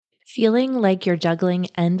Feeling like you're juggling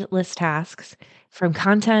endless tasks from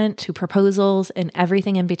content to proposals and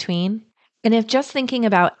everything in between? And if just thinking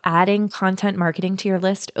about adding content marketing to your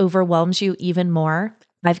list overwhelms you even more,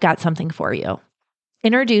 I've got something for you.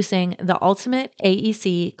 Introducing the Ultimate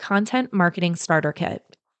AEC Content Marketing Starter Kit,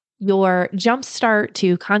 your jumpstart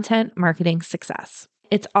to content marketing success.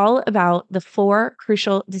 It's all about the 4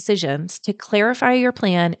 crucial decisions to clarify your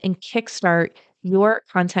plan and kickstart your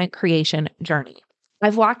content creation journey.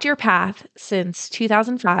 I've walked your path since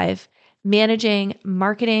 2005, managing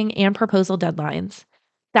marketing and proposal deadlines.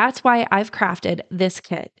 That's why I've crafted this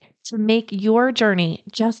kit to make your journey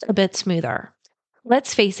just a bit smoother.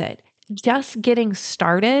 Let's face it, just getting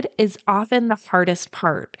started is often the hardest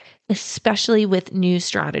part, especially with new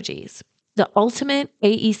strategies. The Ultimate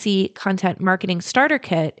AEC Content Marketing Starter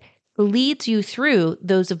Kit leads you through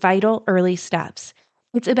those vital early steps.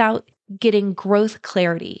 It's about getting growth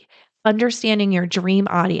clarity, understanding your dream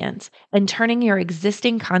audience, and turning your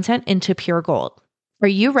existing content into pure gold. Are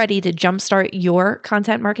you ready to jumpstart your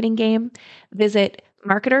content marketing game? Visit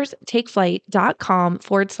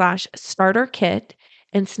marketerstakeflight.com/starter kit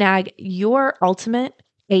and snag your ultimate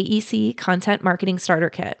AEC content marketing starter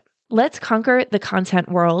kit. Let's conquer the content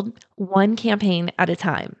world one campaign at a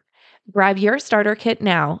time. Grab your starter kit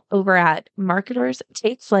now over at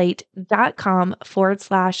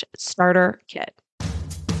marketerstakeflight.com/starter kit.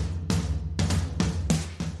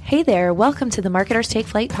 Hey there, welcome to the Marketers Take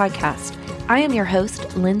Flight podcast. I am your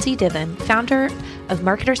host, Lindsay Diven, founder of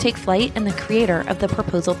Marketers Take Flight and the creator of the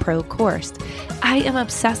Proposal Pro course. I am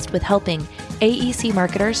obsessed with helping AEC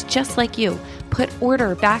marketers just like you put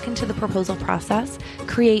order back into the proposal process,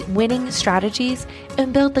 create winning strategies,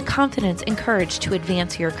 and build the confidence and courage to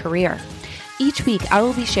advance your career. Each week, I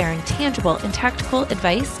will be sharing tangible and tactical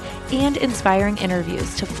advice and inspiring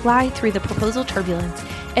interviews to fly through the proposal turbulence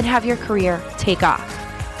and have your career take off.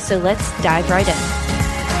 So let's dive right in.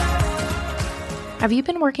 Have you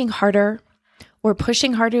been working harder or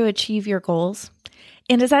pushing hard to achieve your goals?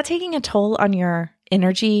 And is that taking a toll on your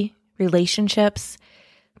energy, relationships,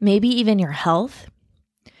 maybe even your health?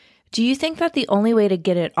 Do you think that the only way to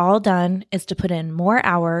get it all done is to put in more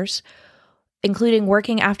hours, including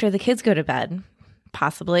working after the kids go to bed?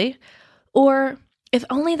 Possibly. Or if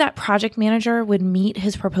only that project manager would meet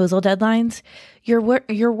his proposal deadlines, your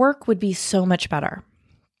work would be so much better.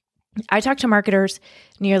 I talk to marketers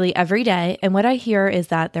nearly every day, and what I hear is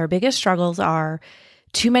that their biggest struggles are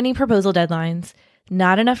too many proposal deadlines,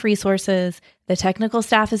 not enough resources, the technical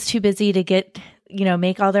staff is too busy to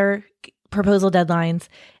make all their proposal deadlines,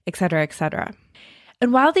 et cetera, et cetera.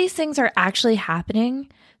 And while these things are actually happening,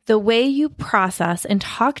 the way you process and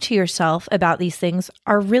talk to yourself about these things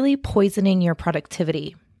are really poisoning your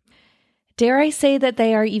productivity. Dare I say that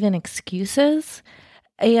they are even excuses?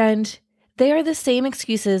 And they are the same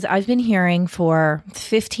excuses I've been hearing for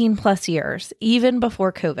 15 plus years, even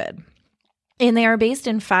before COVID. And they are based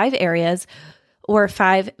in 5 areas or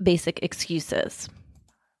 5 basic excuses.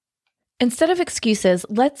 Instead of excuses,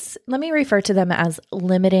 let me refer to them as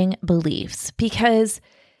limiting beliefs, because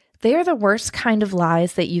they are the worst kind of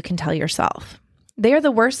lies that you can tell yourself. They are the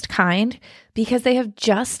worst kind because they have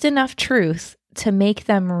just enough truth to make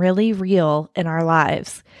them really real in our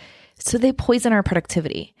lives. So they poison our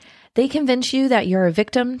productivity. They convince you that you're a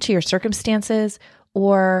victim to your circumstances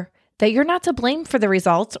or that you're not to blame for the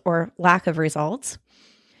results or lack of results.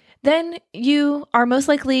 Then you most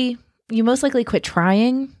likely quit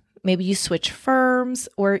trying. Maybe you switch firms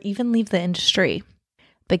or even leave the industry.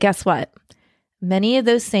 But guess what? Many of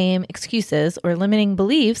those same excuses or limiting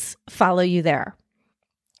beliefs follow you there.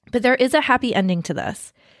 But there is a happy ending to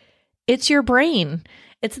this. It's your brain.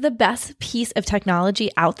 It's the best piece of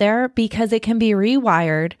technology out there because it can be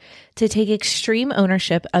rewired to take extreme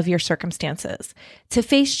ownership of your circumstances, to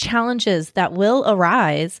face challenges that will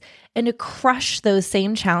arise, and to crush those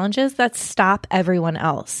same challenges that stop everyone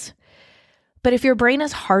else. But if your brain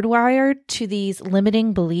is hardwired to these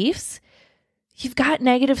limiting beliefs, you've got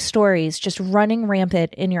negative stories just running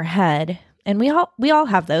rampant in your head. And we all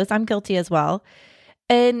have those. I'm guilty as well.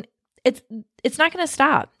 And it's not going to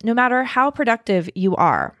stop no matter how productive you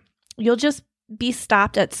are. You'll just be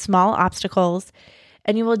stopped at small obstacles,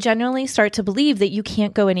 and you will generally start to believe that you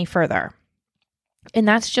can't go any further. And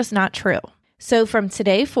that's just not true. So from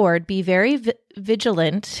today forward, be very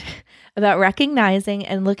vigilant about recognizing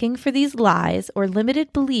and looking for these lies or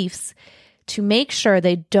limited beliefs to make sure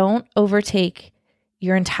they don't overtake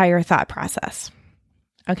your entire thought process.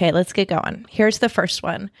 Okay, let's get going. Here's the first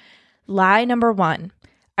one. Lie number 1.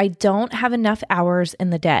 I don't have enough hours in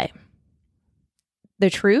the day. The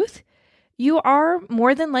truth? You are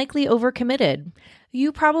more than likely overcommitted.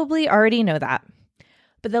 You probably already know that.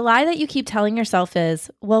 But the lie that you keep telling yourself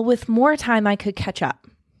is, well, with more time, I could catch up.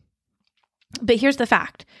 But here's the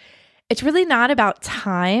fact. It's really not about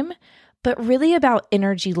time, but really about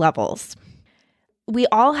energy levels. We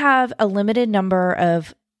all have a limited number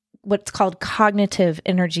of what's called cognitive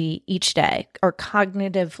energy each day, or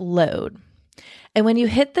cognitive load. And when you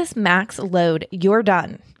hit this max load, you're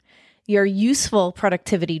done. Your useful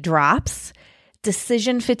productivity drops,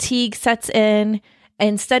 decision fatigue sets in,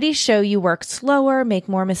 and studies show you work slower, make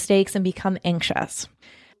more mistakes, and become anxious.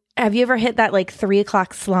 Have you ever hit that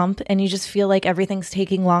 3:00 slump and you just feel like everything's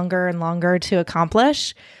taking longer and longer to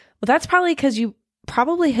accomplish? Well, that's probably because you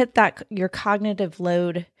probably hit your cognitive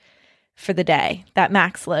load for the day, that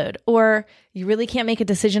max load. Or you really can't make a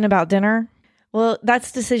decision about dinner. Well,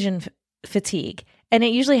 that's decision fatigue. And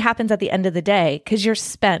it usually happens at the end of the day because you're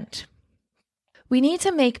spent. We need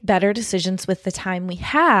to make better decisions with the time we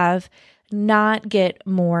have, not get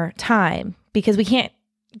more time, because we can't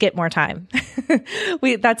get more time.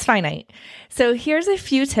 That's finite. So here's a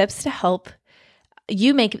few tips to help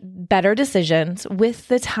you make better decisions with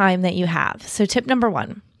the time that you have. So tip number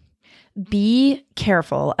 1, be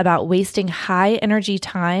careful about wasting high energy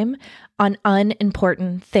time on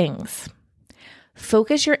unimportant things.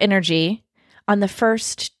 Focus your energy on the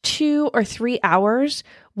first 2 or 3 hours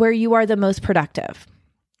where you are the most productive,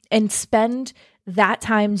 and spend that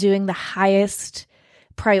time doing the highest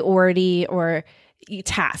priority or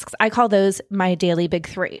tasks. I call those my daily big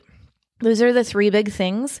 3. Those are the 3 big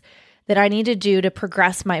things that I need to do to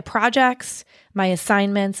progress my projects, my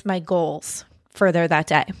assignments, my goals further that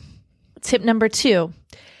day. Tip number 2,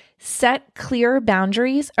 set clear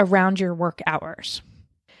boundaries around your work hours.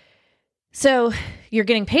 So you're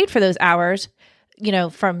getting paid for those hours,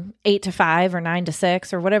 from 8 to 5 or 9 to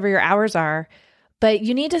 6 or whatever your hours are. But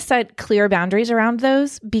you need to set clear boundaries around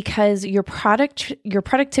those because your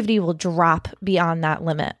productivity will drop beyond that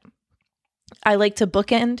limit. I like to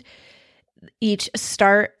bookend each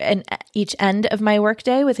start and each end of my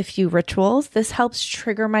workday with a few rituals. This helps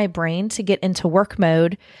trigger my brain to get into work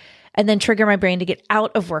mode and then trigger my brain to get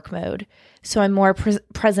out of work mode. So I'm more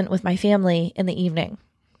present with my family in the evening.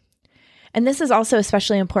 And this is also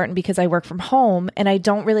especially important because I work from home and I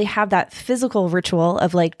don't really have that physical ritual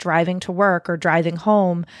of driving to work or driving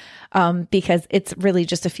home because it's really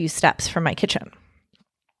just a few steps from my kitchen.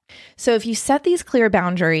 So if you set these clear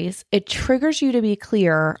boundaries, it triggers you to be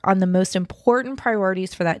clear on the most important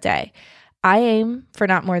priorities for that day. I aim for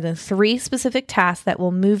not more than 3 specific tasks that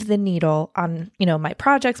will move the needle on, my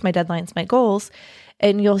projects, my deadlines, my goals.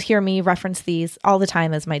 And you'll hear me reference these all the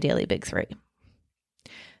time as my daily big 3.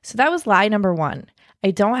 So that was lie number 1. I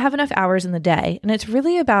don't have enough hours in the day. And it's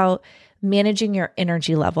really about managing your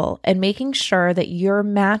energy level and making sure that you're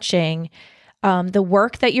matching the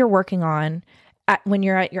work that you're working on when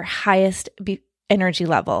you're at your highest energy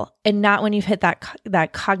level, and not when you've hit that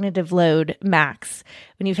cognitive load max.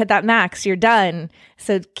 When you've hit that max, you're done.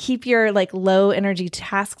 So keep your low energy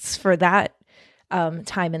tasks for that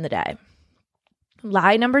time in the day.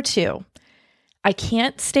 Lie number 2, I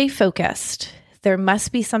can't stay focused. There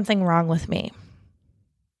must be something wrong with me.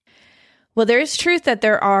 Well, there is truth that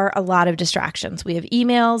there are a lot of distractions. We have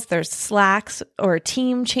emails, there's Slacks or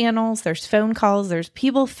team channels, there's phone calls, there's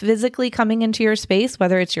people physically coming into your space,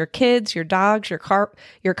 whether it's your kids, your dogs, your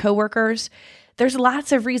coworkers. There's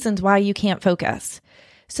lots of reasons why you can't focus.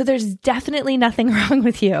 So there's definitely nothing wrong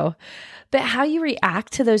with you. But how you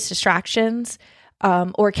react to those distractions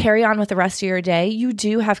or carry on with the rest of your day, you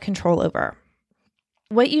do have control over.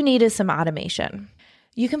 What you need is some automation.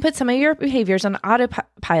 You can put some of your behaviors on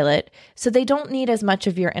autopilot so they don't need as much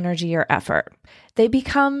of your energy or effort. They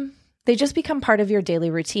just become part of your daily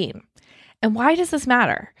routine. And why does this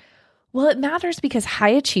matter? Well, it matters because high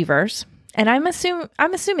achievers, and I'm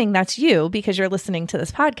assuming that's you because you're listening to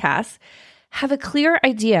this podcast, have a clear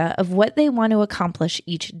idea of what they want to accomplish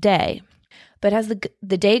each day. But as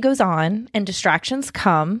the day goes on and distractions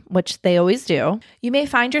come, which they always do, you may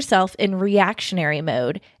find yourself in reactionary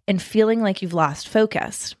mode and feeling like you've lost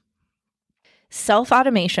focus.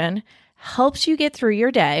 Self-automation helps you get through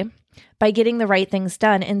your day by getting the right things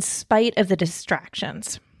done in spite of the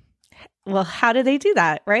distractions. Well, how do they do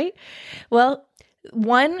that, right? Well,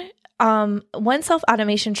 one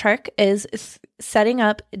self-automation trick is setting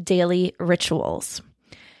up daily rituals.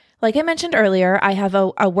 Like I mentioned earlier, I have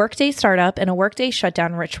a workday startup and a workday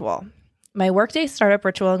shutdown ritual. My workday startup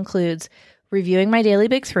ritual includes reviewing my daily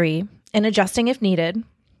big 3 and adjusting if needed.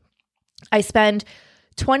 I spend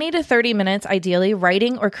 20 to 30 minutes ideally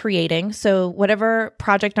writing or creating. So whatever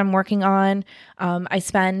project I'm working on, I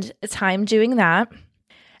spend time doing that.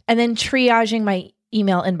 And then triaging my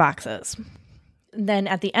email inboxes. Then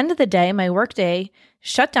at the end of the day, my workday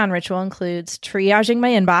shutdown ritual includes triaging my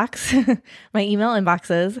inbox, my email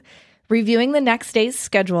inboxes, reviewing the next day's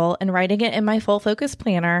schedule and writing it in my full focus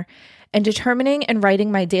planner, and determining and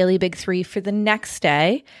writing my daily big three for the next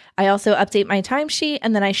day. I also update my timesheet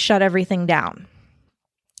and then I shut everything down.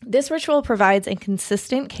 This ritual provides a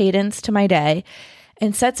consistent cadence to my day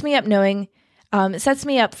and sets me up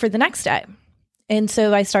for the next day. And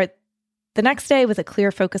so I start the next day with a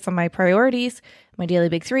clear focus on my priorities, my daily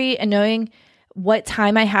big three, and knowing what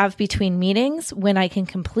time I have between meetings when I can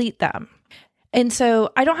complete them. And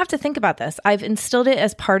so I don't have to think about this. I've instilled it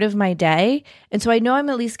as part of my day. And so I know I'm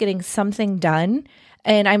at least getting something done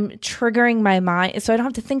and I'm triggering my mind. So I don't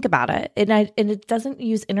have to think about it. And it doesn't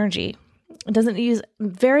use energy. It doesn't use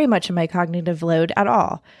very much of my cognitive load at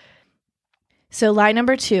all. So lie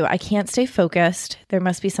number 2, I can't stay focused. There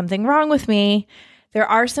must be something wrong with me. There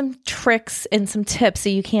are some tricks and some tips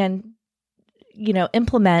that you can,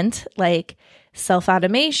 implement, like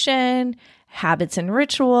self-automation, habits and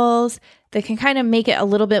rituals that can kind of make it a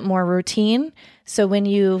little bit more routine. So when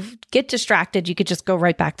you get distracted, you could just go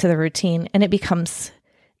right back to the routine and it becomes,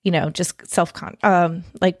 just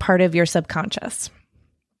like part of your subconscious.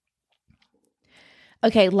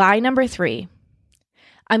 Okay, lie number 3.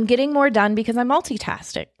 I'm getting more done because I'm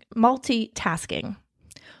multitasking.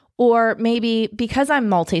 Or maybe because I'm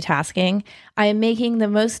multitasking, I am making the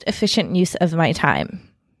most efficient use of my time.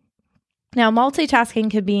 Now,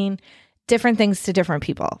 multitasking could mean different things to different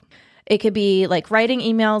people. It could be like writing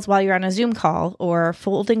emails while you're on a Zoom call, or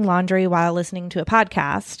folding laundry while listening to a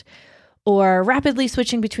podcast, or rapidly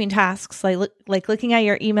switching between tasks like looking at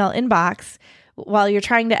your email inbox while you're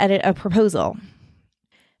trying to edit a proposal.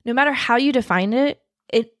 No matter how you define it,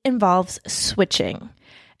 it involves switching.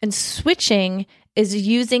 And switching is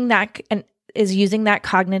using that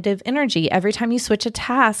cognitive energy. Every time you switch a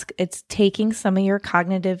task, it's taking some of your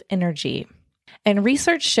cognitive energy. And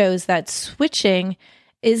research shows that switching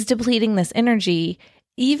is depleting this energy,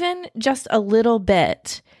 even just a little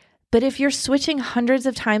bit. But if you're switching hundreds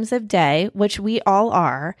of times a day, which we all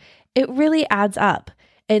are, it really adds up.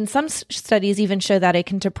 And some studies even show that it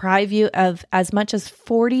can deprive you of as much as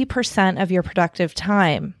 40% of your productive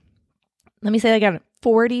time. Let me say that again,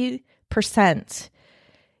 40%.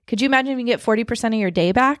 Could you imagine if you get 40% of your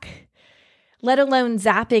day back? Let alone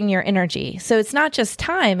zapping your energy. So it's not just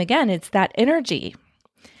time. Again, it's that energy.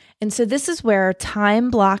 And so this is where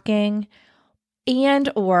time blocking and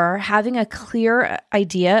or having a clear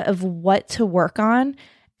idea of what to work on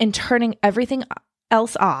and turning everything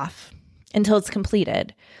else off until it's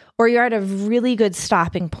completed, or you're at a really good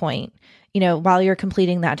stopping point, while you're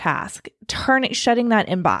completing that task, shutting that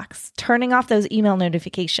inbox, turning off those email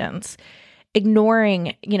notifications,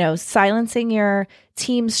 ignoring, silencing your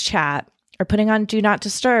Teams chat or putting on do not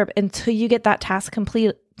disturb until you get that task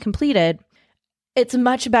completed. It's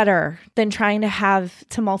much better than trying to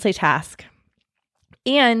multitask.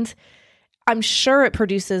 And I'm sure it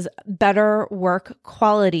produces better work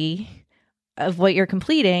quality of what you're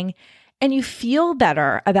completing, and you feel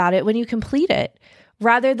better about it when you complete it,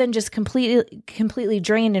 rather than just completely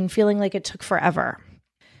drained and feeling like it took forever.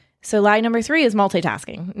 So lie number 3 is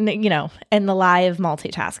multitasking, and the lie of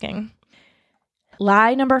multitasking.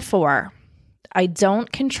 Lie number 4, I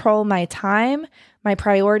don't control my time, my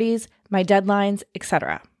priorities, my deadlines,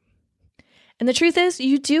 etc. And the truth is,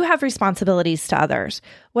 you do have responsibilities to others,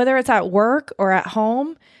 whether it's at work or at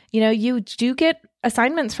home. You do get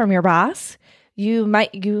assignments from your boss. You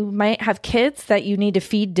might have kids that you need to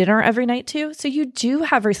feed dinner every night to. So you do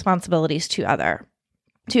have responsibilities to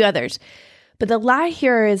others. But the lie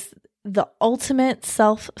here is the ultimate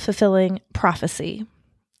self-fulfilling prophecy.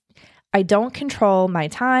 I don't control my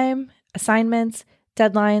time, assignments,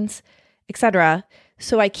 deadlines, etc.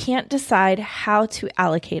 So I can't decide how to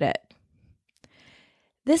allocate it.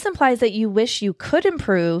 This implies that you wish you could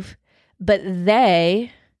improve, but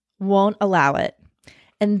they won't allow it.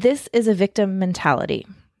 And this is a victim mentality.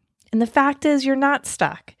 And the fact is, you're not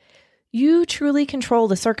stuck. You truly control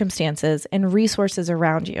the circumstances and resources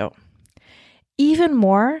around you. Even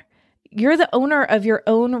more, you're the owner of your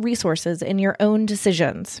own resources and your own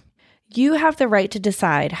decisions. You have the right to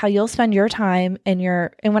decide how you'll spend your time and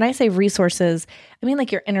when I say resources, I mean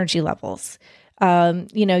like your energy levels,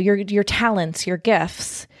 your talents, your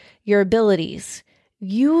gifts, your abilities.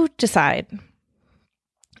 You decide.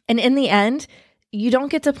 And in the end, you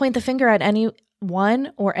don't get to point the finger at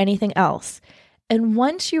anyone or anything else. And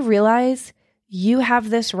once you realize you have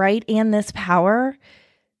this right and this power,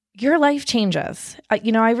 your life changes.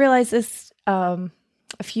 I realized this a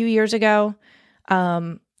few years ago,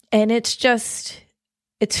 and it's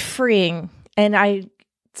freeing. And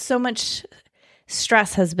so much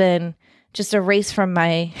stress has been just erased from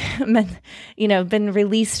my, been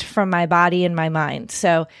released from my body and my mind.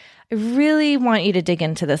 So I really want you to dig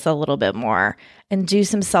into this a little bit more and do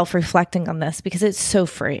some self-reflecting on this because it's so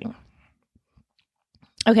freeing.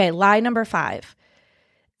 Okay, lie number 5.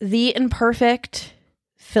 The imperfect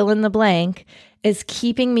fill in the blank is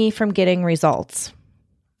keeping me from getting results.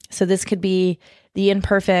 So this could be the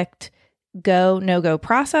imperfect go, no-go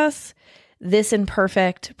process, this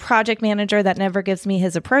imperfect project manager that never gives me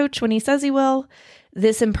his approach when he says he will,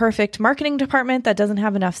 this imperfect marketing department that doesn't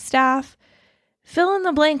have enough staff. Fill in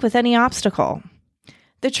the blank with any obstacle.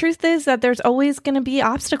 The truth is that there's always going to be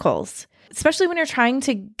obstacles, especially when you're trying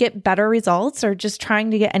to get better results or just trying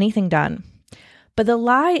to get anything done. But the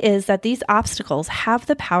lie is that these obstacles have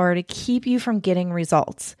the power to keep you from getting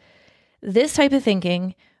results. This type of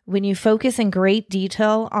thinking, when you focus in great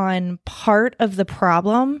detail on part of the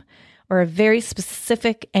problem or a very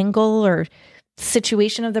specific angle or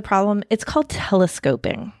situation of the problem, it's called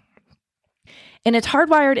telescoping. And it's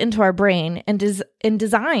hardwired into our brain and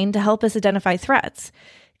designed to help us identify threats.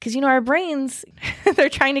 Because, our brains, they're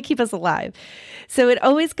trying to keep us alive. So it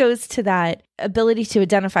always goes to that ability to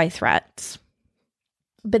identify threats.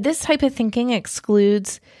 But this type of thinking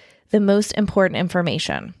excludes the most important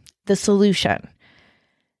information, the solution.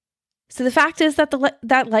 So the fact is that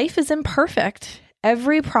that life is imperfect.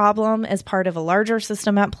 Every problem is part of a larger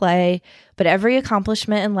system at play, but every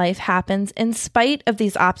accomplishment in life happens in spite of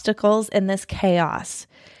these obstacles and this chaos.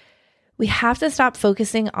 We have to stop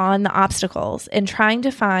focusing on the obstacles and trying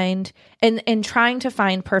to find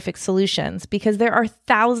perfect solutions because there are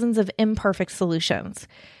thousands of imperfect solutions.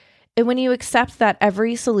 And when you accept that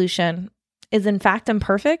every solution is in fact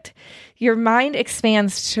imperfect, your mind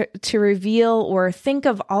expands to reveal or think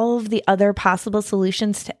of all of the other possible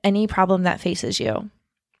solutions to any problem that faces you.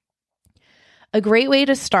 A great way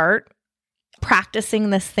to start practicing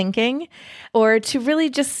this thinking or to really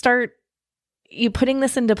just start putting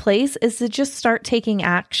this into place is to just start taking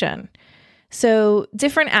action. So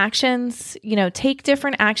different actions, take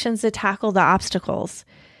different actions to tackle the obstacles.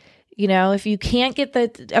 If you can't get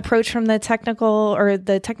the approach from the technical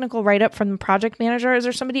write-up from the project manager, is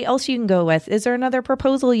there somebody else you can go with? Is there another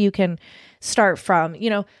proposal you can start from?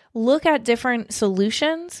 Look at different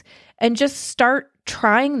solutions and just start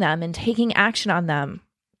trying them and taking action on them.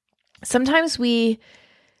 Sometimes we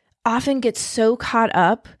often get so caught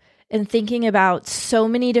up in thinking about so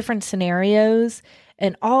many different scenarios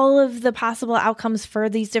and all of the possible outcomes for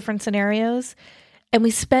these different scenarios. And we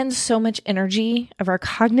spend so much energy, of our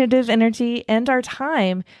cognitive energy and our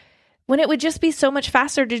time, when it would just be so much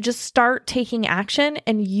faster to just start taking action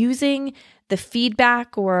and using the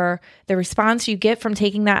feedback or the response you get from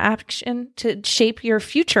taking that action to shape your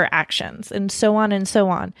future actions and so on and so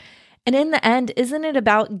on. And in the end, isn't it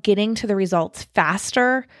about getting to the results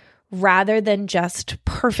faster rather than just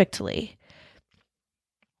perfectly?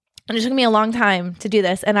 And it took me a long time to do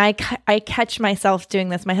this. And I catch myself doing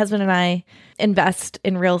this. My husband and I invest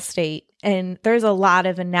in real estate. And there's a lot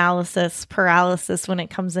of analysis paralysis when it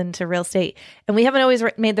comes into real estate. And we haven't always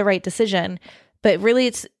made the right decision. But really,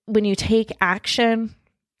 it's when you take action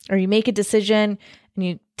or you make a decision and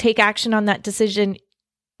you take action on that decision,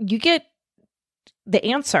 you get the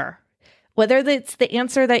answer. Whether it's the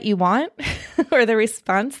answer that you want or the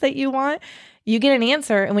response that you want, you get an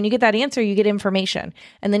answer. And when you get that answer, you get information.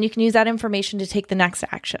 And then you can use that information to take the next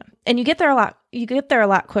action. And you get there a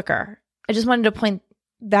lot quicker. I just wanted to point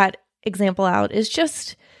that example out. Is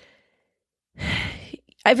just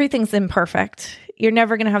everything's imperfect. You're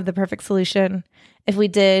never going to have the perfect solution. If we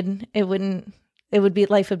did,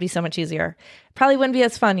 life would be so much easier. Probably wouldn't be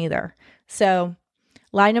as fun either. So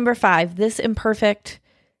lie number 5, this imperfect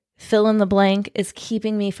fill in the blank is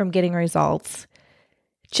keeping me from getting results.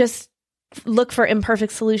 Just look for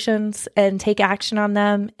imperfect solutions and take action on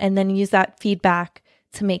them, and then use that feedback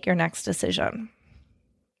to make your next decision.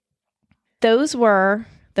 Those were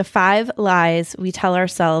the 5 lies we tell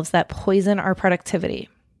ourselves that poison our productivity.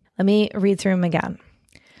 Let me read through them again.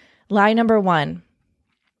 Lie number 1,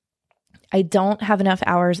 I don't have enough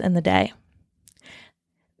hours in the day.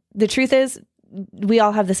 The truth is, we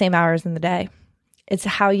all have the same hours in the day. It's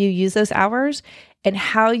how you use those hours and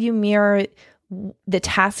how you mirror the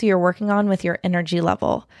tasks you're working on with your energy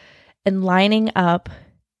level and lining up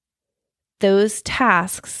those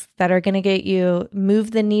tasks that are going to get you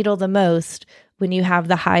move the needle the most when you have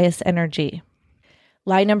the highest energy.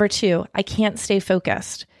 Lie number 2, I can't stay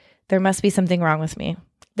focused. There must be something wrong with me.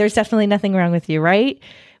 There's definitely nothing wrong with you, right?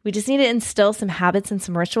 We just need to instill some habits and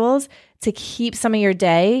some rituals to keep some of your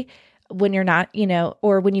day when you're not,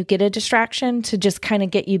 or when you get a distraction, to just kind of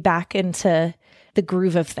get you back into the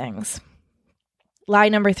groove of things. Lie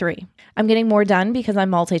number 3, I'm getting more done because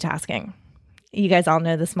I'm multitasking. You guys all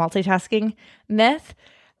know this multitasking myth.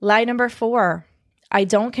 Lie number 4, I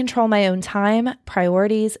don't control my own time,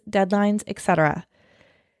 priorities, deadlines, etc.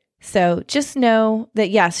 So just know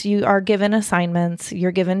that yes, you are given assignments,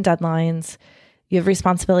 you're given deadlines, you have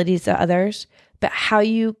responsibilities to others, but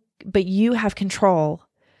you have control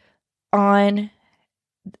on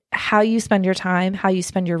how you spend your time, how you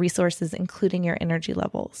spend your resources, including your energy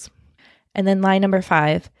levels. And then lie number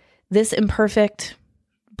 5, this imperfect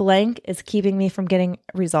blank is keeping me from getting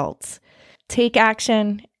results. Take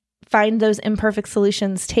action, find those imperfect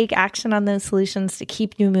solutions, take action on those solutions to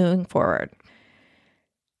keep you moving forward.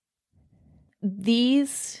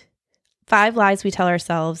 These 5 lies we tell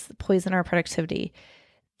ourselves poison our productivity.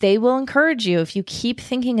 They will encourage you, if you keep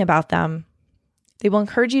thinking about them, they will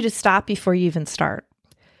encourage you to stop before you even start.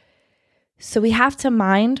 So we have to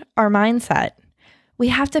mind our mindset. We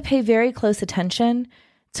have to pay very close attention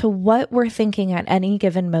to what we're thinking at any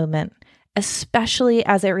given moment, especially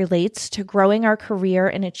as it relates to growing our career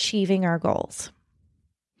and achieving our goals.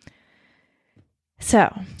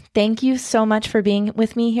 So, thank you so much for being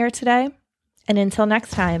with me here today. And until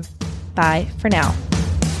next time, bye for now.